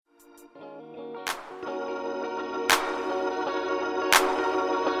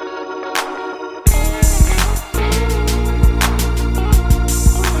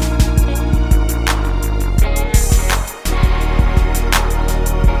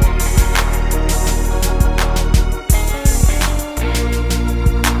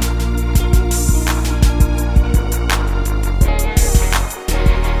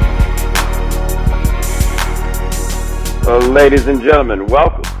Ladies and gentlemen,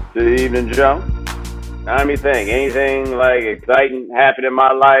 welcome to the Evening Jones. Let me think, anything like exciting happened in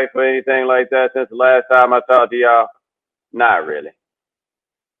my life or anything like that since the last time I talked to y'all? Not really.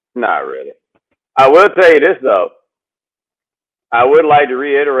 Not really. I will tell you this though. I would like to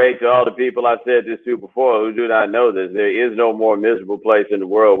reiterate to all the people I said this to before who do not know this, there is no more miserable place in the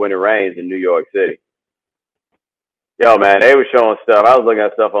world when it rains than New York City. Yo, man, they were showing stuff. I was looking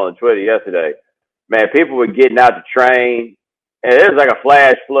at stuff on Twitter yesterday. Man, people were getting out the train, and it was like a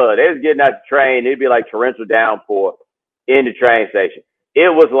flash flood. They was getting out the train. It'd be like torrential downpour in the train station.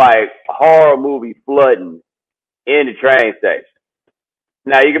 It was like horror movie flooding in the train station.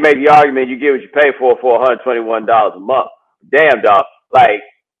 Now, you can make the argument you get what you pay for $121 a month. Damn, dog. Like,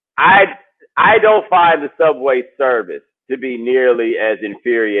 I I don't find the subway service to be nearly as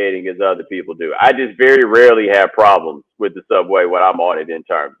infuriating as other people do. I just very rarely have problems with the subway when I'm on it in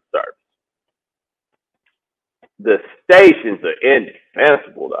terms of service. The stations are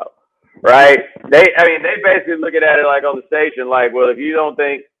indefensible though, right? They basically looking at it like on the station, like, well, if you don't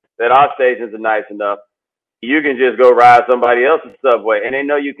think that our stations are nice enough, you can just go ride somebody else's subway, and they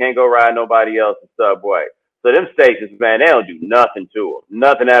know you can't go ride nobody else's subway. So them stations, man, they don't do nothing to them,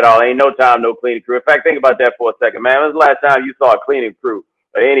 nothing at all. Ain't no time, no cleaning crew. In fact, think about that for a second, man. When's the last time you saw a cleaning crew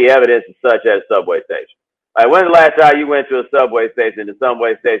or any evidence of such at a subway station? Like, when's the last time you went to a subway station? The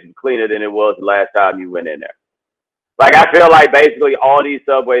subway station was cleaner than it was the last time you went in there. Like, I feel like basically all these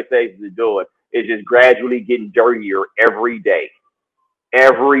subway stations are doing is just gradually getting dirtier every day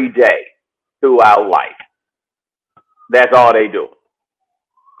throughout life. That's all they do.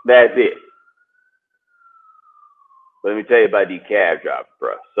 That's it. But let me tell you about these cab drivers,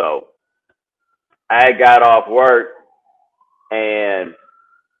 bro. So I got off work and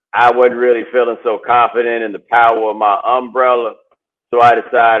I wasn't really feeling so confident in the power of my umbrella. So I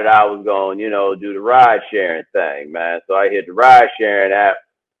decided I was going, do the ride sharing thing, man. So I hit the ride sharing app.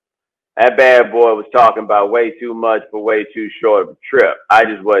 That bad boy was talking about way too much for way too short of a trip. I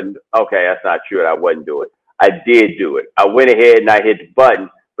just wasn't, okay, that's not true. I wouldn't do it. I did do it. I went ahead and I hit the button.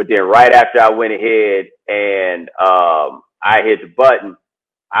 But then right after I went ahead and I hit the button,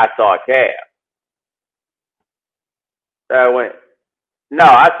 I saw a cab. So I went, no,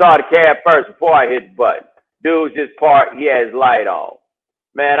 I saw the cab first before I hit the button. Dude just parked. He had his light on.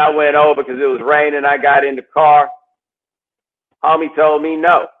 Man, I went over because it was raining. I got in the car. Homie told me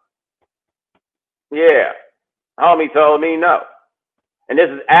no. Yeah. Homie told me no. And this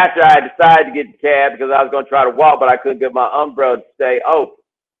is after I decided to get the cab because I was going to try to walk, but I couldn't get my umbrella to stay open.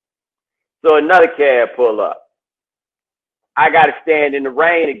 So another cab pull up. I got to stand in the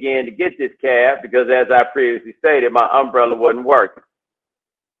rain again to get this cab because, as I previously stated, my umbrella wasn't working.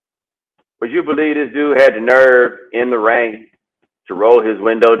 Would you believe this dude had the nerve in the rain to roll his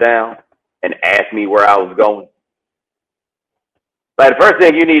window down and ask me where I was going? Like, the first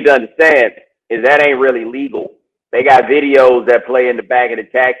thing you need to understand is that ain't really legal. They got videos that play in the back of the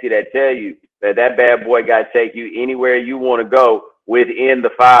taxi that tell you that bad boy got to take you anywhere you want to go within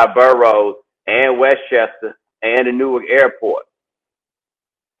the 5 boroughs and Westchester and the Newark Airport.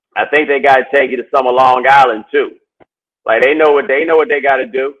 I think they got to take you to some of Long Island too. Like, they know what they got to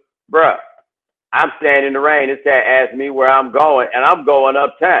do. Bruh, I'm standing in the rain. This cat asked me where I'm going, and I'm going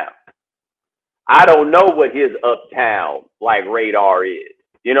uptown. I don't know what his uptown, like, radar is.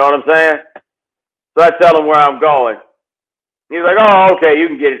 You know what I'm saying? So I tell him where I'm going. He's like, oh, okay, you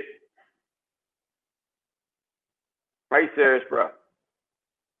can get it. Are you serious, bro?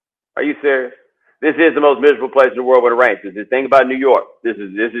 Are you serious? This is the most miserable place in the world when it rains. This is the thing about New York. This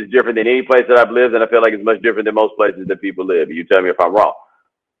is different than any place that I've lived, and I feel like it's much different than most places that people live. You tell me if I'm wrong.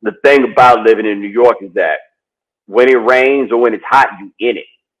 The thing about living in New York is that when it rains or when it's hot, you in it.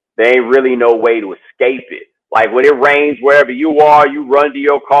 There ain't really no way to escape it. Like, when it rains wherever you are, you run to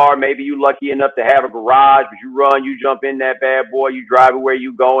your car. Maybe you lucky enough to have a garage, but you run, you jump in that bad boy, you drive it where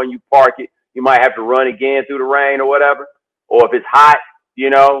you going, you park it. You might have to run again through the rain or whatever. Or if it's hot,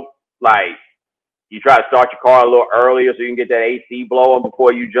 like, you try to start your car a little earlier so you can get that AC blowing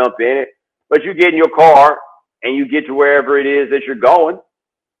before you jump in it. But you get in your car and you get to wherever it is that you're going.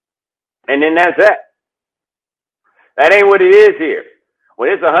 And then that's that. That ain't what it is here. When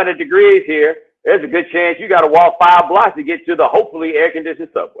it's 100 degrees here, there's a good chance you got to walk 5 blocks to get to the hopefully air-conditioned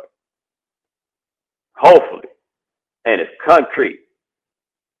subway. Hopefully. And it's concrete.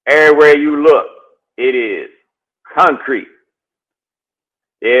 Everywhere you look, it is concrete.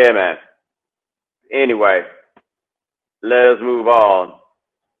 Yeah, man. Anyway, let us move on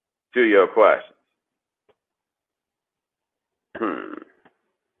to your questions.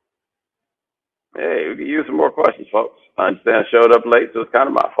 Hey, we can use some more questions, folks. I understand I showed up late, so it's kind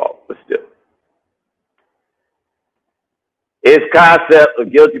of my fault, but still. Is concept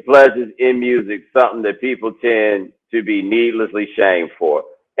of guilty pleasures in music something that people tend to be needlessly shamed for?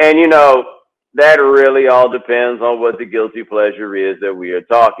 And that really all depends on what the guilty pleasure is that we are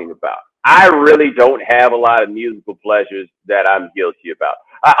talking about. I really don't have a lot of musical pleasures that I'm guilty about.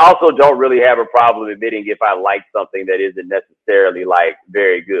 I also don't really have a problem admitting if I like something that isn't necessarily like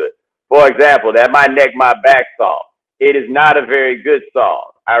very good. For example, that My Neck, My Back song. It is not a very good song.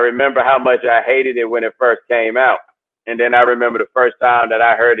 I remember how much I hated it when it first came out. And then I remember the first time that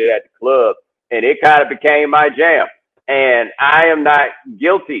I heard it at the club, and it kind of became my jam. And I am not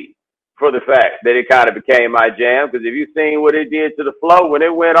guilty for the fact that it kind of became my jam, because if you seen what it did to the flow when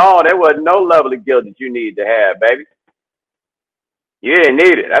it went on, there was no level of guilt that you need to have, baby. You didn't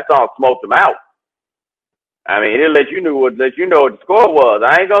need it. That song smoked them out. I mean, it let you know what the score was.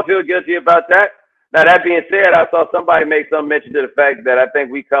 I ain't gonna feel guilty about that. Now that being said, I saw somebody make some mention to the fact that I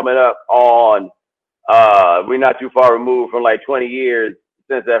think we coming up on we're not too far removed from like 20 years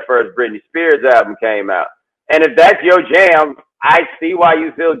since that first Britney Spears album came out. And if that's your jam, I see why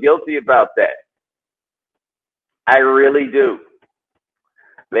you feel guilty about that. I really do.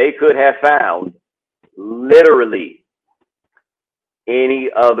 They could have found literally any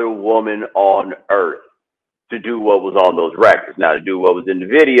other woman on earth to do what was on those records. Now, to do what was in the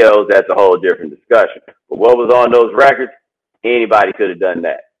videos, that's a whole different discussion. But what was on those records, anybody could have done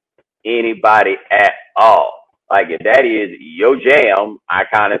that. Anybody at all. Like, if that is your jam, I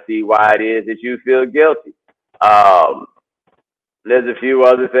kind of see why it is that you feel guilty. There's a few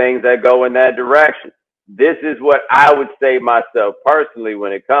other things that go in that direction. This is what I would say myself personally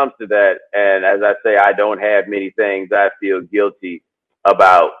when it comes to that. And as I say, I don't have many things I feel guilty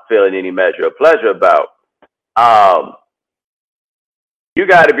about feeling any measure of pleasure about. Um, you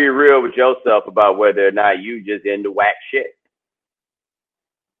got to be real with yourself about whether or not you just into whack shit.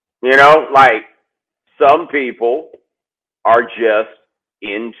 Like some people are just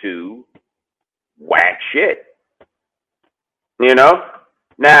into whack shit.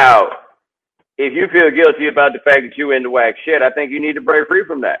 Now, if you feel guilty about the fact that you're into whack shit, I think you need to break free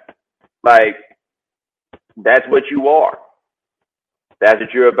from that. Like, that's what you are. That's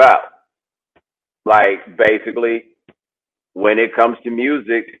what you're about. Like, basically, when it comes to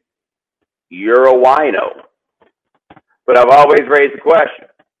music, you're a wino. But I've always raised the question,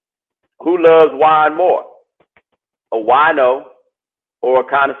 who loves wine more? A wino or a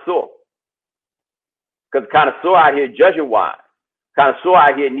connoisseur? Because a connoisseur out here judging wine. Connoisseur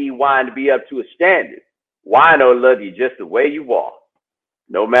out here need wine to be up to a standard. Wino love you just the way you are,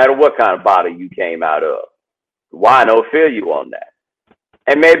 no matter what kind of bottle you came out of. Wino feel you on that.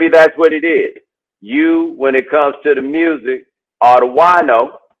 And maybe that's what it is. You, when it comes to the music, are the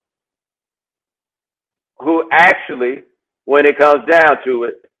wino who actually, when it comes down to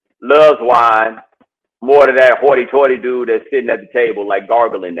it, loves wine more than that hoity-toity dude that's sitting at the table like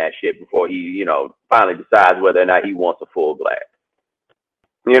gargling that shit before he, finally decides whether or not he wants a full glass.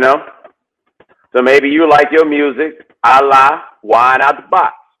 So maybe you like your music a la wine out the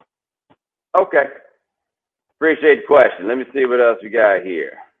box. Okay. Appreciate the question. Let me see what else we got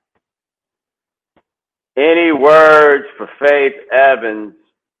here. Any words for Faith Evans'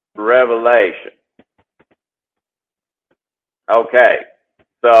 revelation? Okay.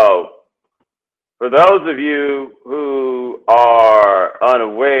 So, for those of you who are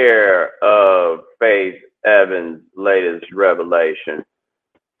unaware of Faith Evans' latest revelation,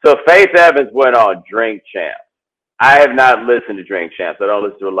 so Faith Evans went on Drink Champs. I have not listened to Drink Champs. I don't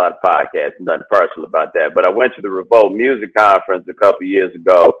listen to a lot of podcasts. Nothing personal about that. But I went to the Revolt Music Conference a couple years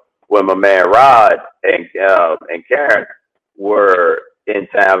ago when my man Rod and Karen were in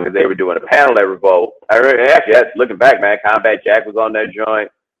town because they were doing a panel at Revolt. Actually, looking back, man, Combat Jack was on that joint.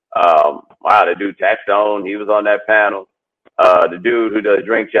 Wow, the dude Taxstone, he was on that panel. The dude who does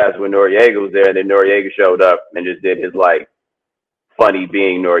Drink Champs when Noriega was there, and then Noriega showed up and just did his funny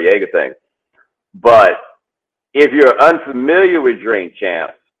being Noriega thing. But if you're unfamiliar with Drink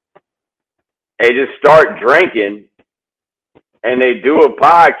Champs, they just start drinking and they do a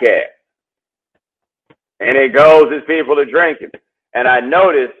podcast. And it goes as people are drinking. And I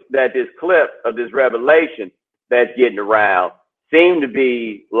noticed that this clip of this revelation that's getting around seemed to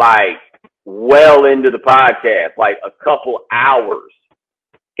be well into the podcast, like a couple hours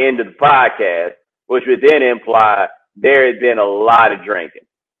into the podcast, which would then imply there had been a lot of drinking.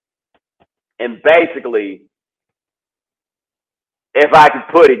 And basically, if I could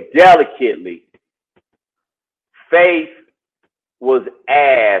put it delicately, Faith was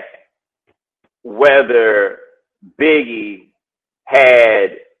asked whether Biggie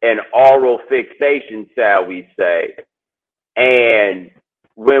had an oral fixation, shall we say, and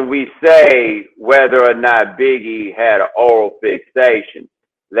when we say whether or not Biggie had an oral fixation,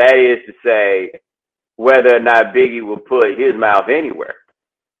 that is to say whether or not Biggie would put his mouth anywhere,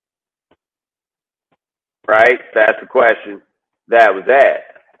 right? That's the question that was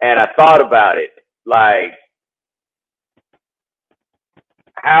asked. And I thought about it, like,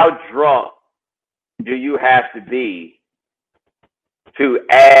 how drunk do you have to be to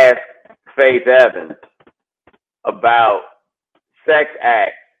ask Faith Evans about sex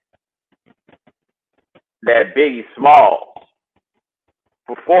acts that Biggie Smalls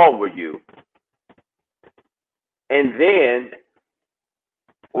performed with you? And then,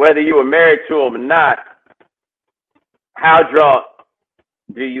 whether you were married to him or not, how drunk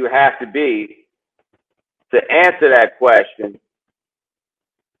do you have to be to answer that question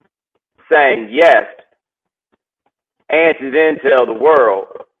saying yes, and to then tell the world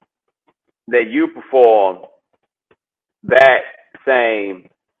that you performed that same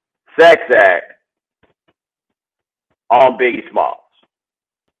sex act on Biggie Smalls?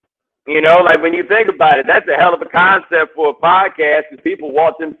 You know, like when you think about it, that's a hell of a concept for a podcast because people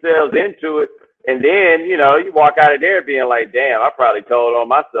walk themselves into it. And then, you know, you walk out of there being like, damn, I probably told on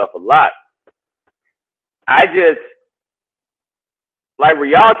myself a lot. I just, like, were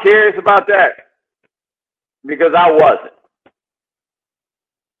y'all curious about that? Because I wasn't.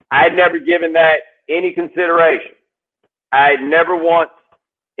 I had never given that any consideration. I had never once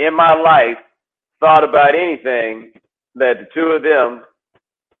in my life thought about anything that the two of them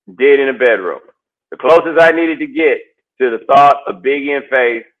did in a bedroom. The closest I needed to get to the thought of Biggie and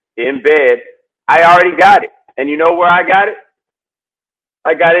Faith in bed, I already got it. And you know where I got it?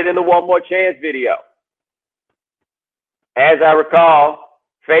 I got it in the One More Chance video. As I recall,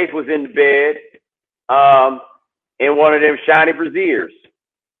 Faith was in the bed in one of them shiny brassieres.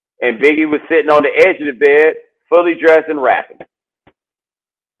 And Biggie was sitting on the edge of the bed, fully dressed and rapping.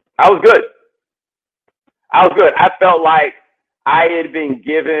 I was good. I felt like I had been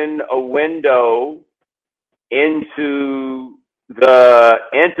given a window into the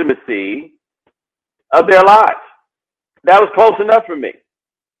intimacy of their lives. That was close enough for me.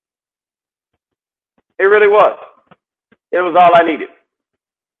 It really was. It was all I needed.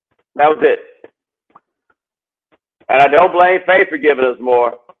 That was it. And I don't blame Faith for giving us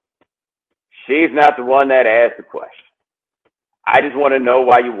more. She's not the one that asked the question. I just want to know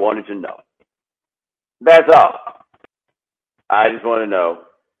why you wanted to know. That's all. I just want to know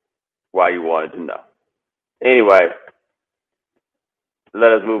why you wanted to know. Anyway,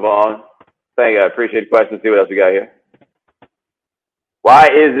 let us move on. Thank you. I appreciate the question. See what else we got here. Why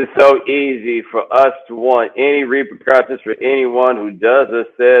is it so easy for us to want any repercussions for anyone who does or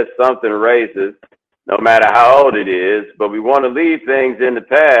says something racist, no matter how old it is, but we want to leave things in the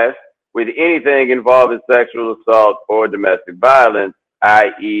past with anything involving sexual assault or domestic violence,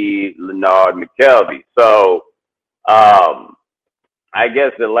 i.e. Leonard McKelvey? So, I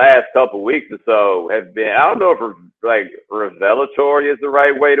guess the last couple of weeks or so have been, I don't know if like revelatory is the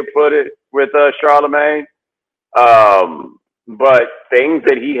right way to put it with Charlemagne. But things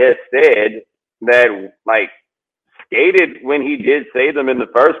that he has said that like skated when he did say them in the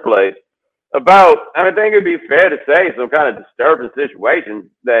first place about, I think it'd be fair to say some kind of disturbing situations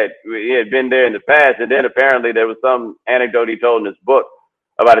that he had been there in the past. And then apparently there was some anecdote he told in his book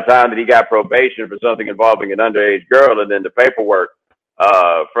about a time that he got probation for something involving an underage girl. And then the paperwork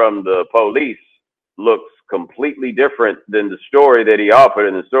from the police looks completely different than the story that he offered.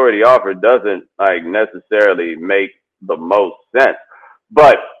 And the story he offered doesn't like necessarily make the most sense.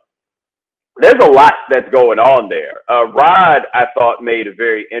 But there's a lot that's going on there. Rod, I thought, made a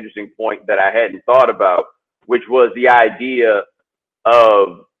very interesting point that I hadn't thought about, which was the idea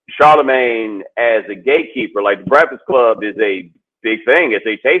of Charlemagne as a gatekeeper. Like the Breakfast Club is a big thing. It's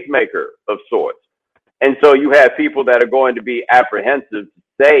a tastemaker of sorts. And so you have people that are going to be apprehensive to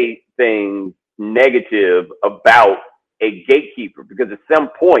say things negative about a gatekeeper, because at some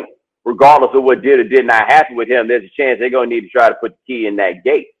point, regardless of what did or did not happen with him, there's a chance they're going to need to try to put the key in that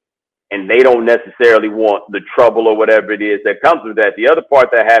gate. And they don't necessarily want the trouble or whatever it is that comes with that. The other part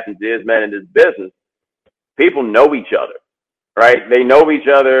that happens is, man, in this business, people know each other, right? They know each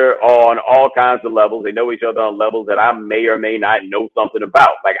other on all kinds of levels. They know each other on levels that I may or may not know something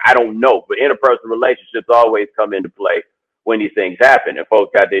about. Like, I don't know, but interpersonal relationships always come into play when these things happen. And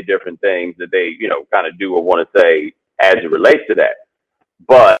folks got their different things that they, you know, kind of do or want to say as it relates to that.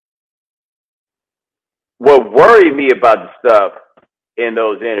 But what worried me about the stuff in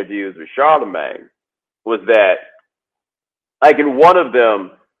those interviews with Charlemagne was that, like in one of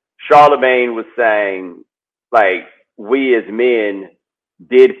them, Charlemagne was saying, like, we as men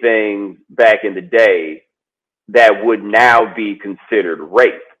did things back in the day that would now be considered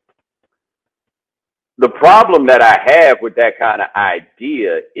rape. The problem that I have with that kind of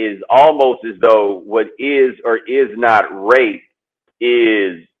idea is almost as though what is or is not rape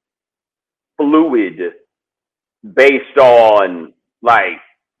is fluid based on like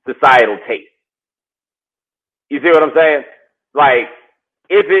societal taste. You see what I'm saying? Like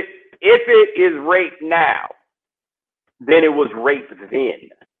if it is rape now, then it was rape then.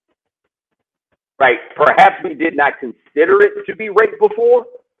 Right? Perhaps we did not consider it to be rape before,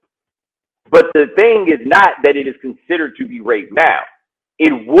 but the thing is not that it is considered to be rape now.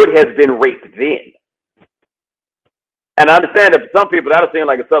 It would have been rape then. And I understand that for some people that'll seem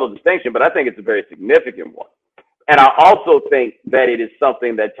like a subtle distinction, but I think it's a very significant one. And I also think that it is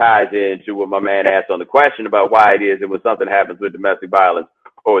something that ties into what my man asked on the question about why it is that when something happens with domestic violence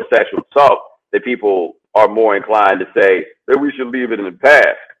or with sexual assault, that people are more inclined to say that we should leave it in the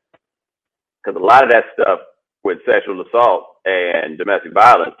past. Because a lot of that stuff with sexual assault and domestic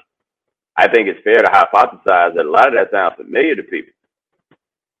violence, I think it's fair to hypothesize that a lot of that sounds familiar to people,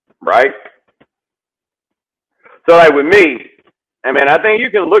 right? So like with me, I mean, I think you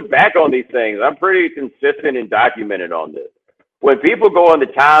can look back on these things. I'm pretty consistent and documented on this. When people go on the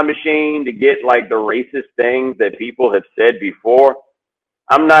time machine to get like the racist things that people have said before,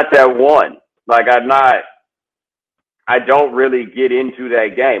 I'm not that one. Like I don't really get into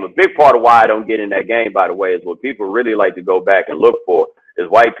that game. A big part of why I don't get in that game, by the way, is what people really like to go back and look for is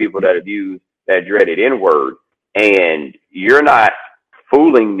white people that have used that dreaded N-word. And you're not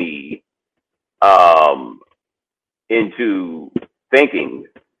fooling me into thinking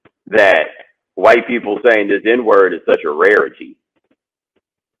that white people saying this N-word is such a rarity.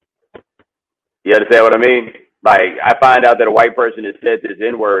 You understand what I mean? Like, I find out that a white person has said this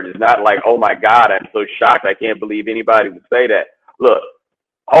N-word is not like, oh my God, I'm so shocked. I can't believe anybody would say that. Look,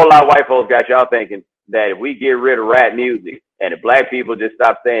 a whole lot of white folks got y'all thinking that if we get rid of rap music and if black people just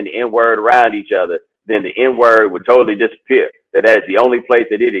stop saying the N-word around each other, then the N-word would totally disappear. That is the only place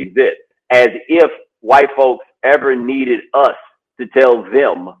that it exists. As if white folks ever needed us to tell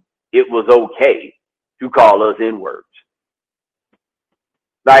them it was okay to call us N-words.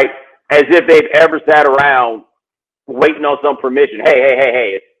 Like, as if they've ever sat around waiting on some permission.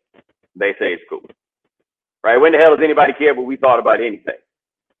 Hey. They say it's cool. Right? When the hell does anybody care what we thought about anything?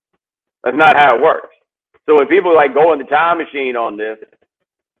 That's not how it works. So when people like go in the time machine on this,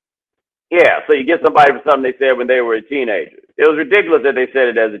 yeah, so you get somebody for something they said when they were a teenager. It was ridiculous that they said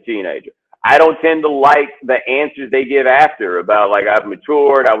it as a teenager. I don't tend to like the answers they give after about like I've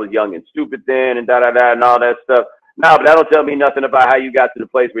matured, I was young and stupid then and da-da-da and all that stuff. No, but that don't tell me nothing about how you got to the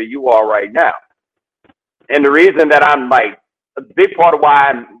place where you are right now. And the reason that I'm like, a big part of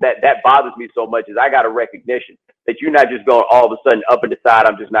why that bothers me so much is I got a recognition that you're not just going all of a sudden up and decide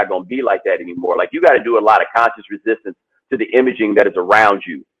I'm just not going to be like that anymore. Like you got to do a lot of conscious resistance to the imaging that is around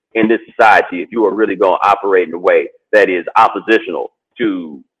you in this society if you are really going to operate in a way that is oppositional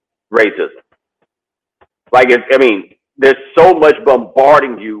to racism. Like, there's so much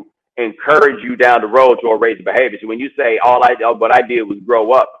bombarding you, encourage you down the road to a racist behavior. So when you say what I did was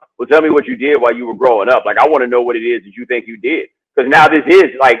grow up, well, tell me what you did while you were growing up. Like, I want to know what it is that you think you did. Because now this is,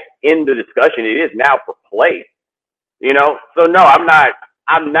 like, in the discussion, it is now for play. You know? So, no, I'm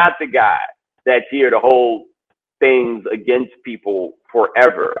not the guy that's here to hold things against people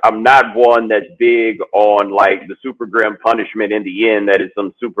forever. I'm not one that's big on, like, the super grim punishment in the end that is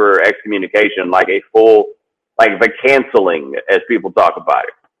some super excommunication, like a full, like, the canceling, as people talk about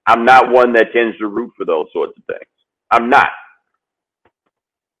it. I'm not one that tends to root for those sorts of things. I'm not.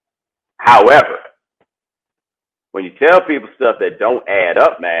 However, when you tell people stuff that don't add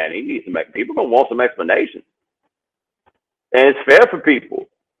up, man, people gonna want some explanations. And it's fair for people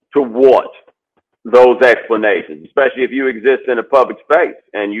to want those explanations, especially if you exist in a public space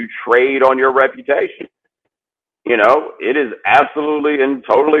and you trade on your reputation. You know, it is absolutely and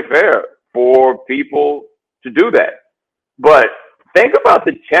totally fair for people to do that. But think about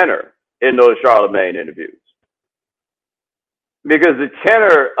the tenor in those Charlemagne interviews. Because the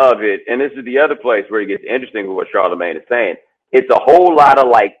tenor of it, and this is the other place where it gets interesting with what Charlemagne is saying, it's a whole lot of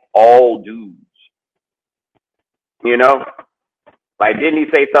like all dudes. You know? Like, didn't he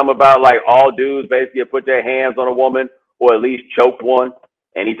say something about like all dudes basically put their hands on a woman or at least choked one?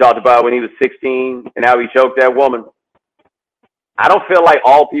 And he talked about when he was 16 and how he choked that woman. I don't feel like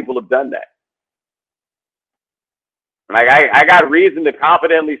all people have done that. Like, I got reason to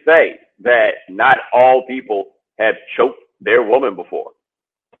confidently say that not all people have choked their woman before.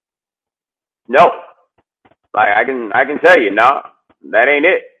 No. Like, I can tell you, no, that ain't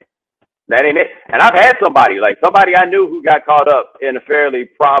it. That ain't it. And I've had somebody I knew who got caught up in a fairly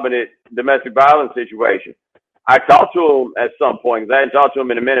prominent domestic violence situation. I talked to him at some point because I hadn't talked to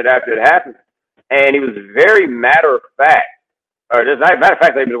him in a minute after it happened, and he was very matter of fact, or just matter of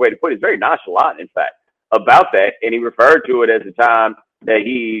fact, maybe the way to put it, is very nonchalant, in fact, about that, and he referred to it as the time that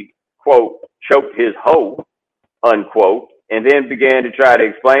he quote choked his hoe unquote, and then began to try to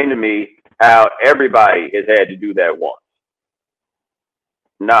explain to me how everybody has had to do that once.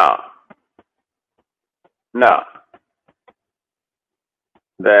 No, no,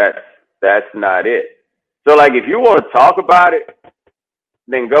 that that's not it. So, like, if you want to talk about it,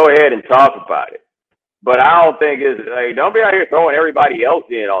 then go ahead and talk about it. But I don't think it's like don't be out here throwing everybody else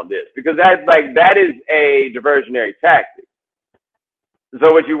in on this because that is a diversionary tactic.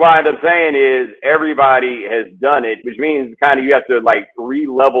 So what you wind up saying is everybody has done it, which means kind of you have to like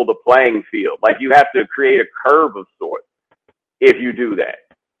re-level the playing field. Like you have to create a curve of sorts if you do that.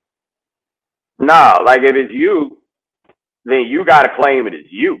 No, like if it's you, then you got to claim it as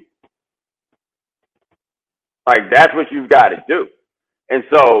you. Like that's what you've got to do. And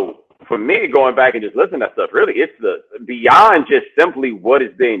so for me, going back and just listening to that stuff, really, it's the beyond just simply what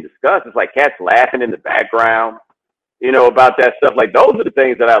is being discussed. It's like cats laughing in the background, about that stuff. Like those are the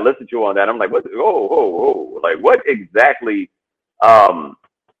things that I listen to on that. I'm like, what? Oh, like what exactly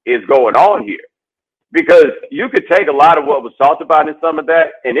is going on here? Because you could take a lot of what was talked about in some of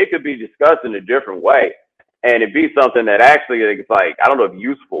that, and it could be discussed in a different way, and it'd be something that actually, it's like, I don't know if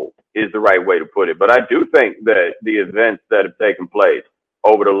useful is the right way to put it, but I do think that the events that have taken place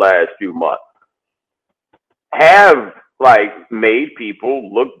over the last few months have like made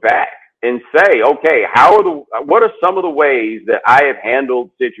people look back and say, okay, what are some of the ways that I have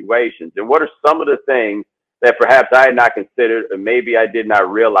handled situations, and what are some of the things that perhaps I had not considered, or maybe I did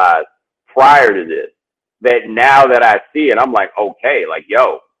not realize prior to this, that now that I see it, I'm like, okay, like,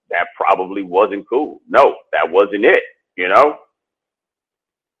 yo, that probably wasn't cool. No, that wasn't it.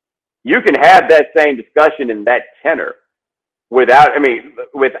 You can have that same discussion in that tenor without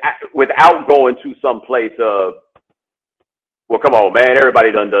going to some place of, well, come on, man,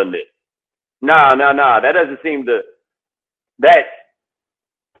 everybody done this. No, that doesn't seem to, that,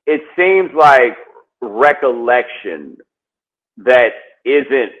 it seems like recollection that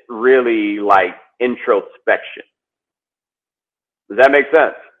isn't really like introspection. Does that make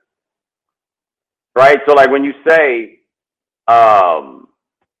sense? Right? So like when you say,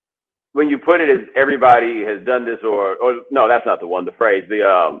 when you put it as everybody has done this or no, that's not the one, the phrase,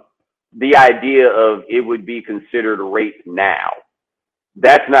 the idea of it would be considered rape now.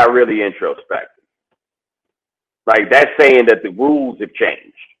 That's not really introspective. Like that's saying that the rules have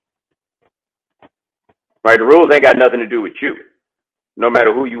changed. Right? The rules ain't got nothing to do with you, no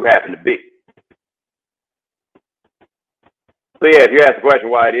matter who you happen to be. So yeah, if you ask the question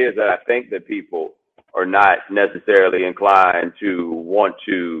why it is that I think that people are not necessarily inclined to want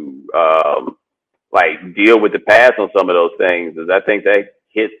to like deal with the past on some of those things, is I think that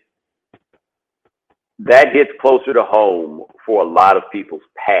hits closer to home for a lot of people's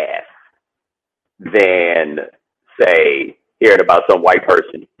past than say hearing about some white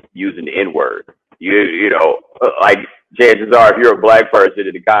person using the N-word. Like chances are, if you're a black person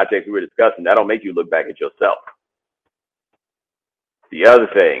in the context we were discussing, that don't make you look back at yourself. The other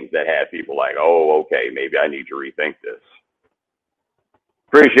things that have people like, oh, okay, maybe I need to rethink this.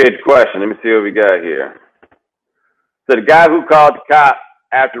 Appreciate the question. Let me see what we got here. So the guy who called the cops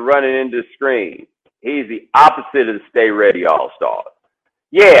after running into the screen, he's the opposite of the Stay Ready All-Stars.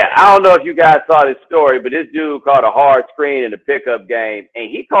 Yeah, I don't know if you guys saw this story, but this dude caught a hard screen in a pickup game,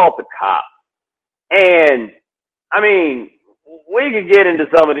 and he called the cops. And, I mean, we could get into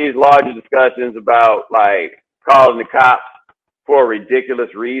some of these larger discussions about, like, calling the cops for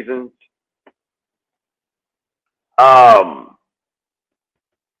ridiculous reasons.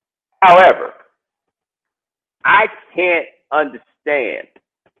 However, I can't understand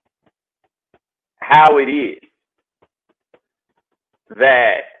how it is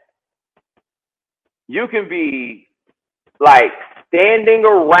that you can be like standing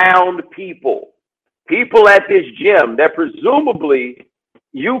around people at this gym that presumably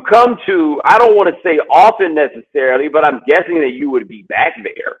you come to, I don't want to say often necessarily, but I'm guessing that you would be back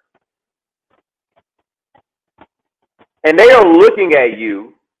there. And they are looking at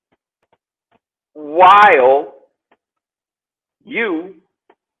you while you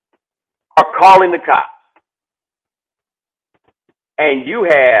are calling the cops. And you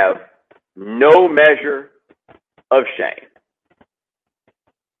have no measure of shame.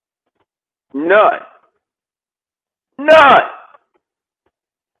 None.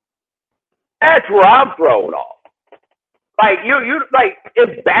 That's where I'm thrown off. Like you like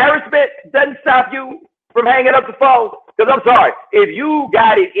embarrassment doesn't stop you from hanging up the phone. Because I'm sorry, if you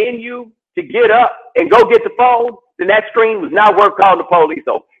got it in you to get up and go get the phone, then that screen was not worth calling the police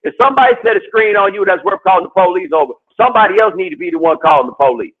over. If somebody set a screen on you that's worth calling the police over, somebody else need to be the one calling the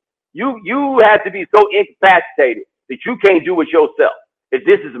police. You have to be so incapacitated that you can't do it yourself. If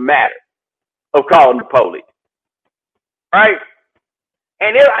this is a matter of calling the police, right?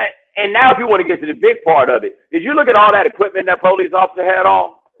 And now, if you want to get to the big part of it, did you look at all that equipment that police officer had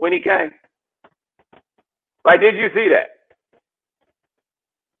on when he came? Like, did you see that?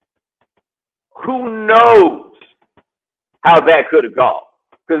 Who knows how that could have gone?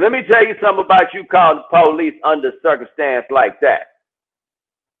 Because let me tell you something about you calling the police under a circumstance like that.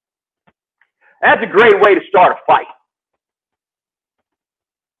 That's a great way to start a fight.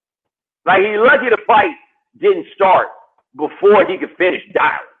 Like, he's lucky the fight didn't start before he could finish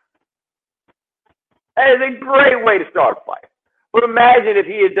dialing. That is a great way to start a fight. But imagine if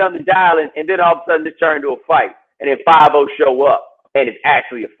he had done the dialing and then all of a sudden it turned into a fight and then 5-0 show up and it's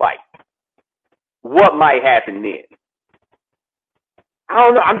actually a fight. What might happen then? I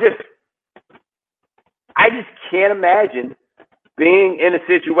don't know. I just can't imagine being in a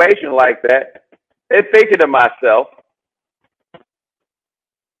situation like that and thinking to myself,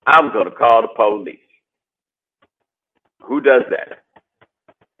 I'm going to call the police. Who does that?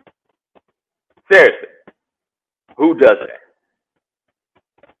 Seriously, who does that?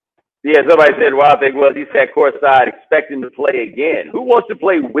 Yeah, somebody said, well, I think, well, he sat courtside expecting to play again. Who wants to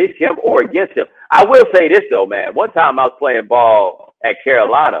play with him or against him? I will say this, though, man. One time I was playing ball at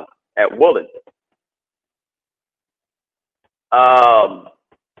Carolina at Woolens.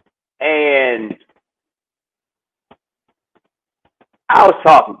 And I was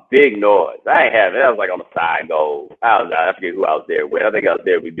talking big noise. I ain't having it. I was like on the side goal. I forget who I was there with. I think I was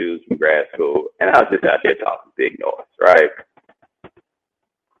there with dudes from grad school. And I was just out there talking big noise, right?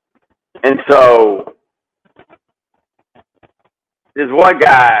 And so this one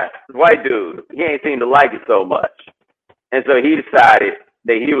guy, this white dude, he ain't seemed to like it so much. And so he decided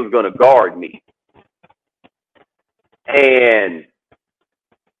that he was going to guard me. And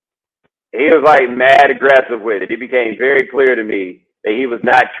he was like mad aggressive with it. It became very clear to me that he was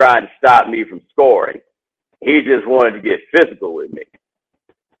not trying to stop me from scoring. He just wanted to get physical with me.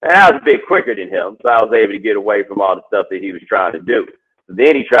 And I was a bit quicker than him, so I was able to get away from all the stuff that he was trying to do. So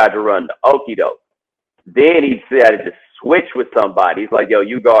then he tried to run the okie doke. Then he decided to switch with somebody. He's like, yo,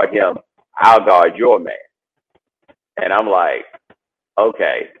 you guard him, I'll guard your man. And I'm like,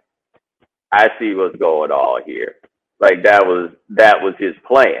 okay, I see what's going on here. Like that was his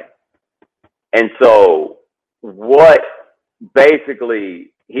plan. And so what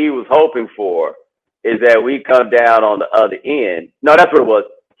basically he was hoping for is that we come down on the other end. No, that's what it was.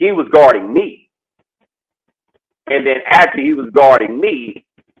 He was guarding me. And then after he was guarding me,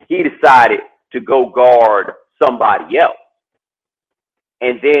 he decided to go guard somebody else.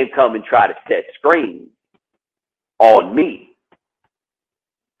 And then come and try to set screens on me.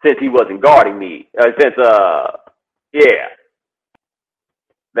 Since he wasn't guarding me. Yeah.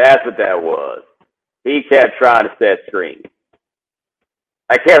 That's what that was. He kept trying to set screens.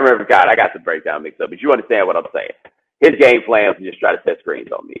 I can't remember, God, I got the breakdown mixed up, but you understand what I'm saying. His game plan was to just try to set screens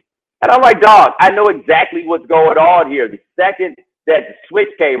on me. And I'm like, dog, I know exactly what's going on here. The second that the switch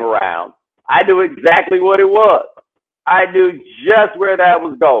came around, I knew exactly what it was. I knew just where that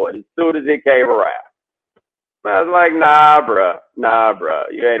was going as soon as it came around. I was like, nah, bruh,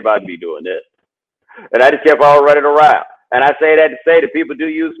 you ain't about to be doing this. And I just kept on running around. And I say that to say that people do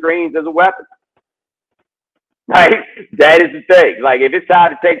use screens as a weapon. Like, that is the thing. Like, if it's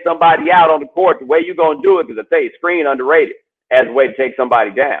time to take somebody out on the court, the way you're going to do it, because I tell you, screen underrated as a way to take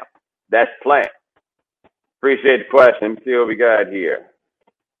somebody down. That's the plan. Appreciate the question. Let me see what we got here.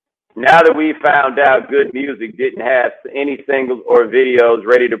 Now that we found out good music didn't have any singles or videos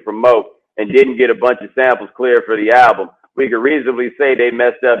ready to promote and didn't get a bunch of samples cleared for the album, we could reasonably say they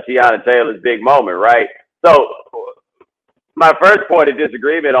messed up Tiana Taylor's big moment, right? So my first point of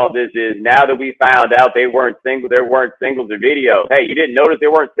disagreement on this is now that we found out there weren't singles or videos. Hey, you didn't notice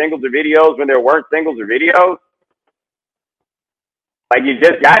there weren't singles or videos when there weren't singles or videos? Like you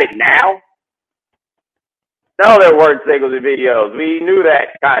just got it now? No, there weren't singles or videos. We knew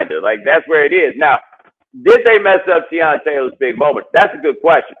that kind of. Like that's where it is. Now, did they mess up Tiana Taylor's big moment? That's a good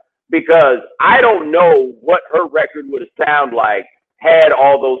question because I don't know what her record would have sounded like had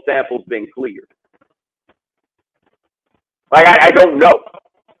all those samples been cleared. Like, I don't know.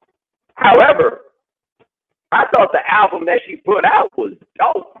 However, I thought the album that she put out was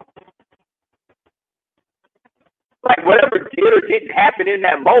dope. Like, whatever did or didn't happen in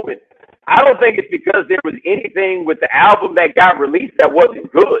that moment, I don't think it's because there was anything with the album that got released that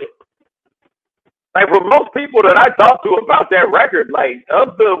wasn't good. Like for most people that I talk to about that record, like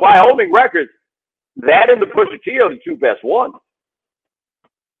of the Wyoming records, that and the Pusha T are the two best ones.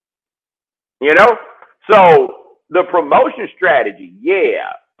 You know? So the promotion strategy,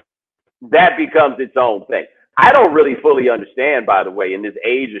 yeah, that becomes its own thing. I don't really fully understand, by the way, in this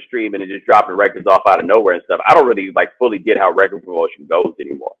age of streaming and just dropping records off out of nowhere and stuff. I don't really like fully get how record promotion goes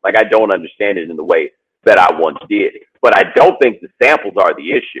anymore. Like I don't understand it in the way that I once did. But I don't think the samples are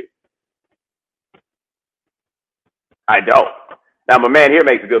the issue. I don't. Now my man here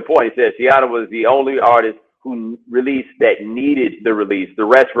makes a good point. He says Tiana was the only artist who released that needed the release. The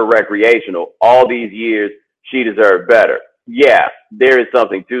rest were recreational. All these years, she deserved better. Yeah, there is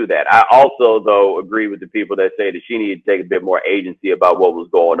something to that. I also, though, agree with the people that say that she needed to take a bit more agency about what was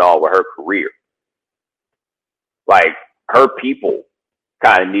going on with her career. Like, her people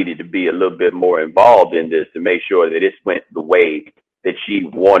kind of needed to be a little bit more involved in this to make sure that it went the way that she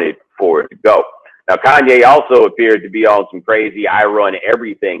wanted for it to go. Now, Kanye also appeared to be on some crazy I run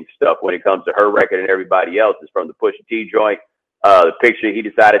everything stuff when it comes to her record and everybody else's, from the Pusha T joint, the picture he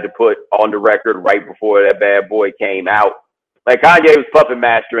decided to put on the record right before that bad boy came out. Like Kanye was puppet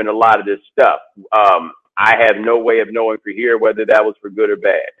mastering a lot of this stuff. I have no way of knowing for here whether that was for good or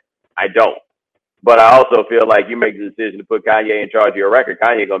bad. I don't. But I also feel like you make the decision to put Kanye in charge of your record,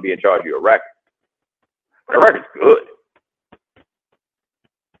 Kanye's gonna be in charge of your record. The record's good.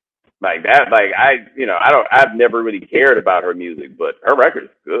 Like that, like I've never really cared about her music, but her record is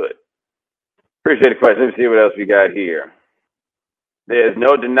good. Appreciate the question. Let me see what else we got here. There's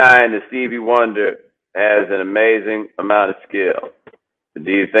no denying that Stevie Wonder has an amazing amount of skill. But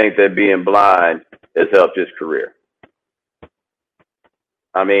do you think that being blind has helped his career?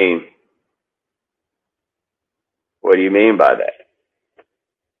 I mean, what do you mean by that?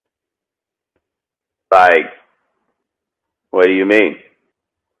 Like, what do you mean?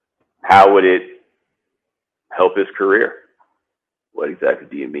 How would it help his career? What exactly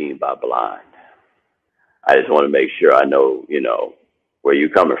do you mean by blind? I just want to make sure I know, where you're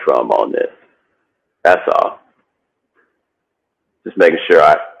coming from on this. That's all. Just making sure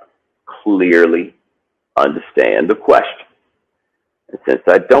I clearly understand the question. And since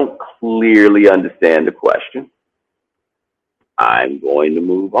I don't clearly understand the question, I'm going to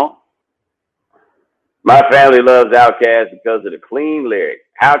move on. My family loves Outkast because of the clean lyrics.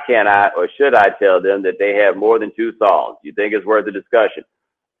 How can I or should I tell them that they have more than 2 songs? You think it's worth a discussion?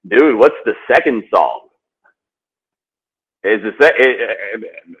 Dude, what's the second song?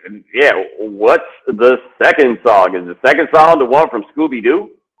 What's the second song? Is the second song the one from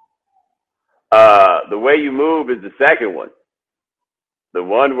Scooby-Doo? The Way You Move is the second one. The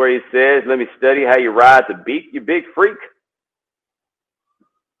one where he says, let me study how you ride the beat, you big freak.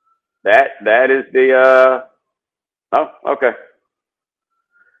 That is the, okay.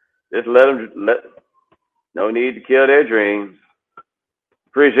 Just no need to kill their dreams.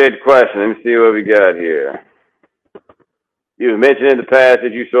 Appreciate the question. Let me see what we got here. You mentioned in the past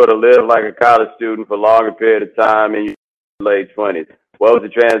that you sort of lived like a college student for a longer period of time in your late 20s. What was the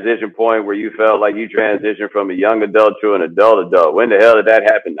transition point where you felt like you transitioned from a young adult to an adult? When the hell did that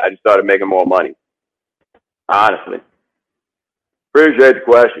happen? I just started making more money. Honestly. Appreciate the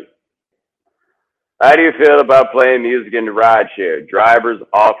question. How do you feel about playing music in the rideshare? Drivers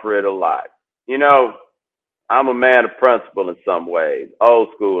offer it a lot. I'm a man of principle in some ways, old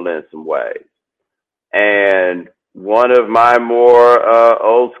school in some ways. And one of my more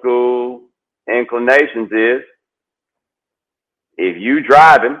old school inclinations is, if you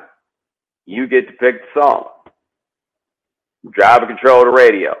driving, you get to pick the song. Driver control the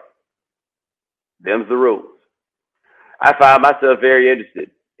radio. Them's the rules. I find myself very interested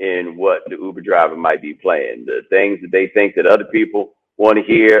in what the Uber driver might be playing, the things that they think that other people want to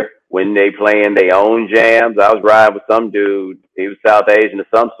hear when they playing their own jams. I was riding with some dude. He was South Asian of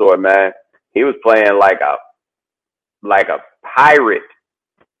some sort, man. He was playing like a pirate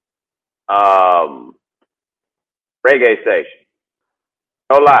reggae station.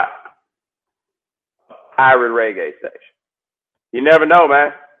 No lie. Pirate reggae station. You never know,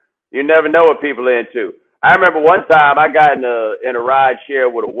 man. You never know what people are into. I remember one time I got in a ride share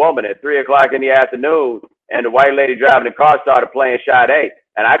with a woman at 3:00 in the afternoon, and the white lady driving the car started playing Sade,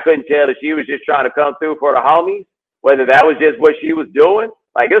 and I couldn't tell if she was just trying to come through for the homies, whether that was just what she was doing.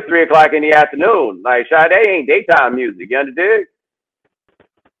 Like, it's 3:00 in the afternoon. Like, Sade ain't daytime music. You understand?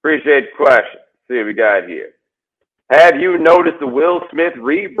 Appreciate the question. See what we got here. Have you noticed the Will Smith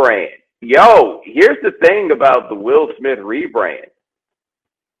rebrand? Yo, here's the thing about the Will Smith rebrand.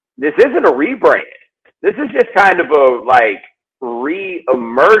 This isn't a rebrand. This is just kind of a,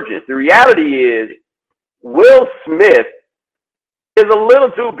 re-emergence. The reality is, Will Smith is a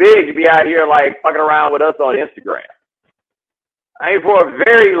little too big to be out here like fucking around with us on Instagram. I mean, for a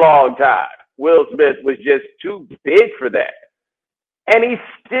very long time, Will Smith was just too big for that. And he's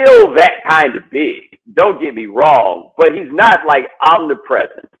still that kind of big. Don't get me wrong, but he's not like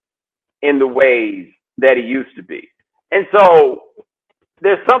omnipresent in the ways that he used to be. And so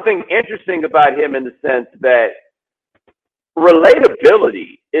there's something interesting about him in the sense that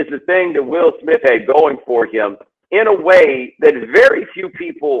relatability is the thing that Will Smith had going for him in a way that very few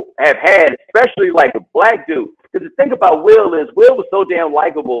people have had, especially like a black dude. Because the thing about Will is Will was so damn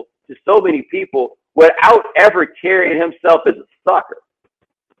likable to so many people without ever carrying himself as a sucker.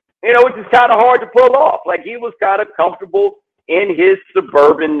 You know, which is kind of hard to pull off. Like, he was kind of comfortable in his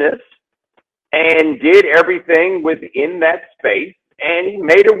suburbanness and did everything within that space, and he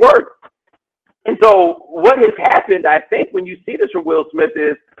made it work. And so what has happened, I think, when you see this from Will Smith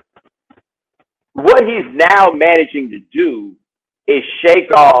is what he's now managing to do is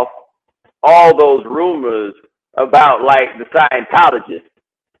shake off all those rumors about, like, the Scientologists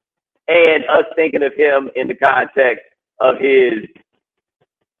and us thinking of him in the context of his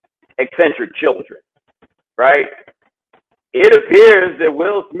eccentric children, right? It appears that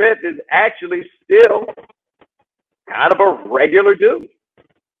Will Smith is actually still kind of a regular dude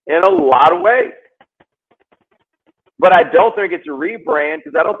in a lot of ways. But I don't think it's a rebrand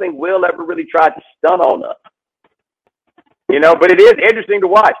because I don't think Will ever really tried to stun on us. You know, but it is interesting to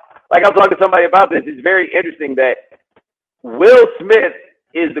watch. Like, I was talking to somebody about this. It's very interesting that Will Smith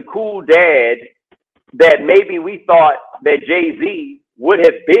is the cool dad that maybe we thought that Jay-Z would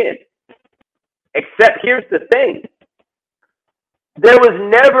have been. Except here's the thing. There was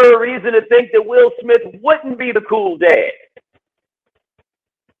never a reason to think that Will Smith wouldn't be the cool dad.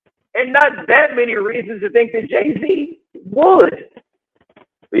 And not that many reasons to think that Jay-Z would.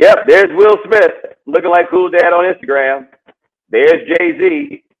 Yep, there's Will Smith looking like cool dad on Instagram. There's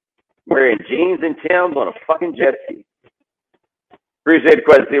Jay-Z wearing jeans and Timbs on a fucking jet ski. Appreciate the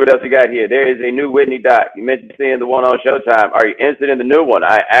question. See what else you got here. There is a new Whitney doc. You mentioned seeing the one on Showtime. Are you interested in the new one?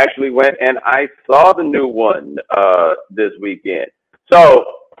 I actually went and I saw the new one this weekend. So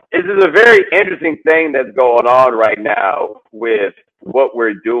this is a very interesting thing that's going on right now with what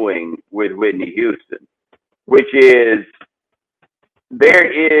we're doing with Whitney Houston, which is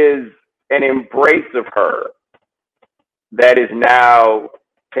there is an embrace of her that is now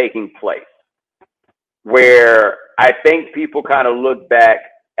taking place, where I think people kind of look back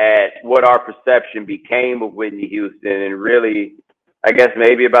at what our perception became of Whitney Houston and really, I guess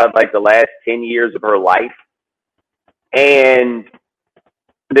maybe about like the last 10 years of her life. And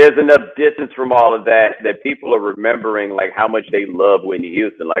there's enough distance from all of that that people are remembering like how much they love Whitney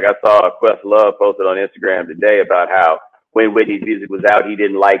Houston. Like I saw Questlove posted on Instagram today about how when Whitney's music was out, he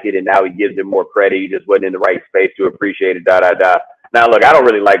didn't like it, and now he gives him more credit. He just wasn't in the right space to appreciate it, Now, look, I don't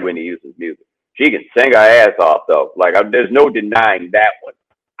really like Whitney Houston's music. She can sing her ass off, though. Like, there's no denying that one.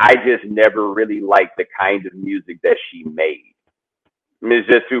 I just never really liked the kind of music that she made. I mean, it's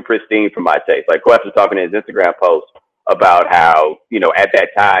just too pristine for my taste. Like, Quest was talking in his Instagram post about how, you know, at that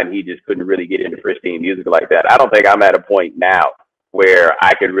time, he just couldn't really get into pristine music like that. I don't think I'm at a point now where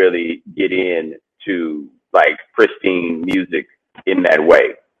I could really get into, like, pristine music in that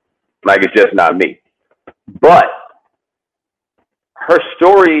way. Like, it's just not me. But her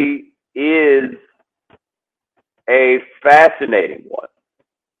story is a fascinating one.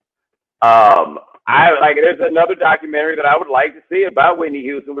 There's another documentary that I would like to see about Whitney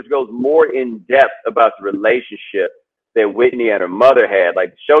Houston, which goes more in depth about the relationship that Whitney and her mother had.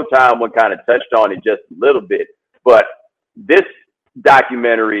 Like, Showtime one kind of touched on it just a little bit, but this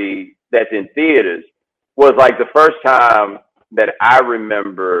documentary that's in theaters was like the first time that I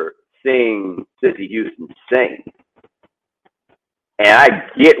remember seeing Cissy Houston sing. And I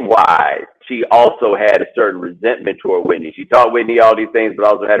get why she also had a certain resentment toward Whitney. She taught Whitney all these things, but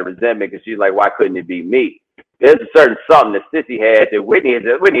also had a resentment because she's like, why couldn't it be me? There's a certain something that Cissy had that Whitney has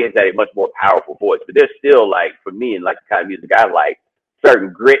had a much more powerful voice, but there's still, like, for me and like the kind of music I like,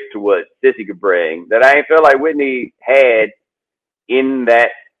 certain grit to what Cissy could bring that I ain't feel like Whitney had in that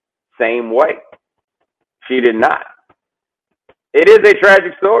same way. She did not. It is a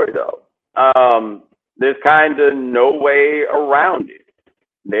tragic story, though. There's kind of no way around it.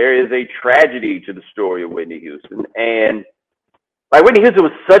 There is a tragedy to the story of Whitney Houston. And like, Whitney Houston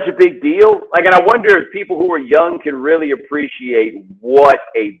was such a big deal. Like, and I wonder if people who are young can really appreciate what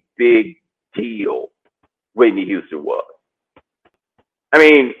a big deal Whitney Houston was. I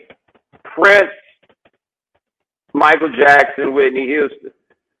mean, Prince, Michael Jackson, Whitney Houston.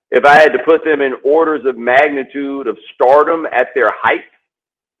 If I had to put them in orders of magnitude of stardom at their height,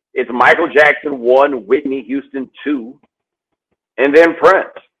 it's Michael Jackson 1, Whitney Houston 2, and then Prince.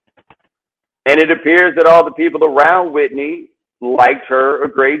 And it appears that all the people around Whitney liked her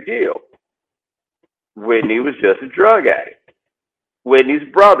a great deal. Whitney was just a drug addict. Whitney's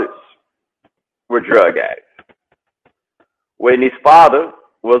brothers were drug addicts. Whitney's father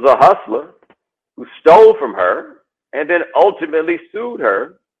was a hustler who stole from her and then ultimately sued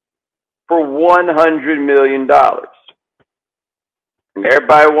her for $100 million. And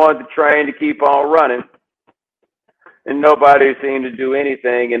everybody wanted the train to keep on running. And nobody seemed to do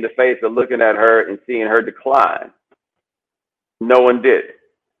anything in the face of looking at her and seeing her decline. No one did.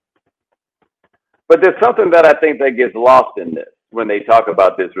 But there's something that I think that gets lost in this when they talk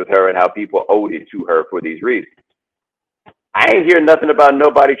about this with her and how people owed it to her for these reasons. I ain't hear nothing about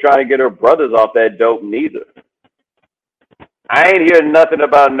nobody trying to get her brothers off that dope neither. I ain't hear nothing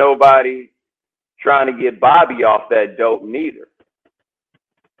about nobody trying to get Bobby off that dope neither.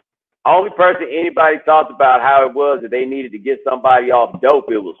 Only person anybody talked about how it was that they needed to get somebody off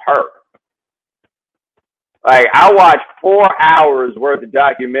dope, it was her. Like, I watched 4 hours worth of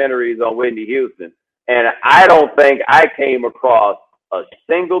documentaries on Whitney Houston, and I don't think I came across a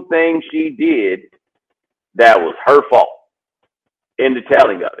single thing she did that was her fault in the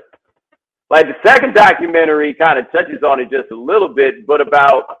telling of it. Like, the second documentary kind of touches on it just a little bit, but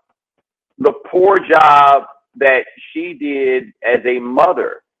about the poor job that she did as a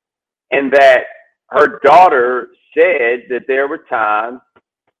mother, and that her daughter said that there were times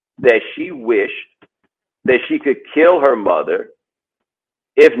that she wished that she could kill her mother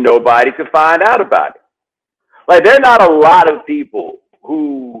if nobody could find out about it. Like, there are not a lot of people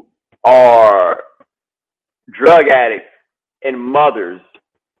who are drug addicts and mothers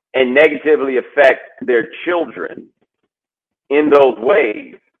and negatively affect their children in those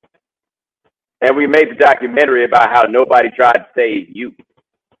ways. And we made the documentary about how nobody tried to save you.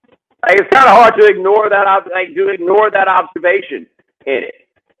 Like, it's kind of hard to ignore that observation in it.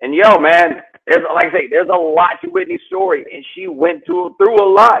 And yo, man, like I say, there's a lot to Whitney's story, and she went through a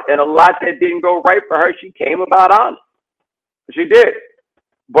lot, and a lot that didn't go right for her. She came about honest. She did.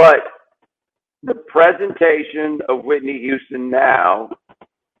 But the presentation of Whitney Houston now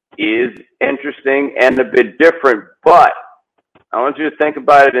is interesting and a bit different, but I want you to think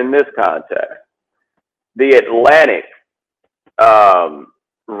about it in this context. The Atlantic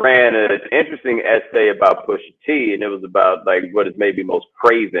ran an interesting essay about Pusha T, and it was about, like, what is maybe most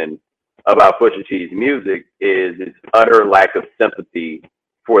craven about Pusha T's music is its utter lack of sympathy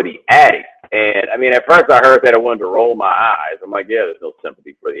for the addict. And I mean, at first I heard that, I wanted to roll my eyes. I'm like, yeah, there's no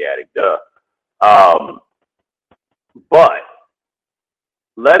sympathy for the addict, duh. But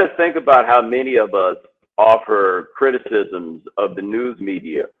let us think about how many of us offer criticisms of the news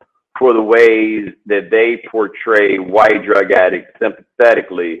media for the ways that they portray white drug addicts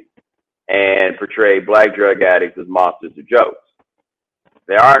sympathetically and portray black drug addicts as monsters or jokes.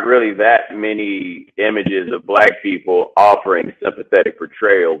 There aren't really that many images of black people offering sympathetic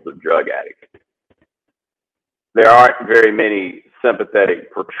portrayals of drug addicts. There aren't very many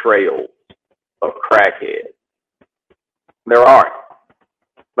sympathetic portrayals of crackheads. There aren't.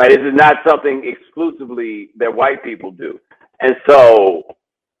 Like, this is not something exclusively that white people do. And so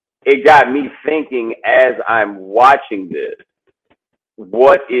it got me thinking as I'm watching this,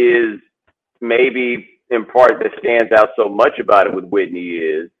 what is maybe in part that stands out so much about it with Whitney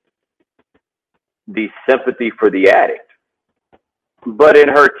is the sympathy for the addict. But in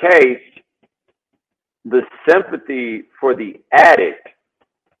her case, the sympathy for the addict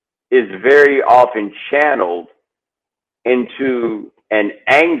is very often channeled into an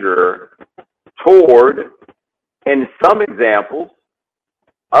anger toward, in some examples,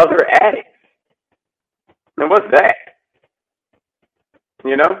 other addicts. And what's that?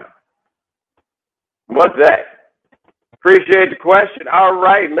 You know? What's that? Appreciate the question. All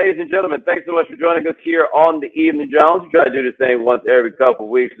right, ladies and gentlemen, thanks so much for joining us here on the Evening Jones. We try to do the same once every couple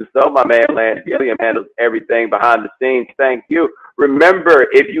of weeks or so. My man, Lance Gilliam, handles everything behind the scenes. Thank you. Remember,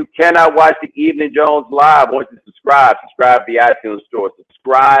 if you cannot watch the Evening Jones live, I want you to subscribe. Subscribe to the iTunes Store.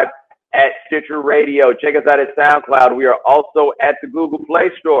 Subscribe at Stitcher Radio. Check us out at SoundCloud. We are also at the Google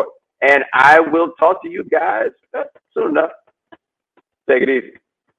Play Store. And I will talk to you guys soon enough. Take it easy.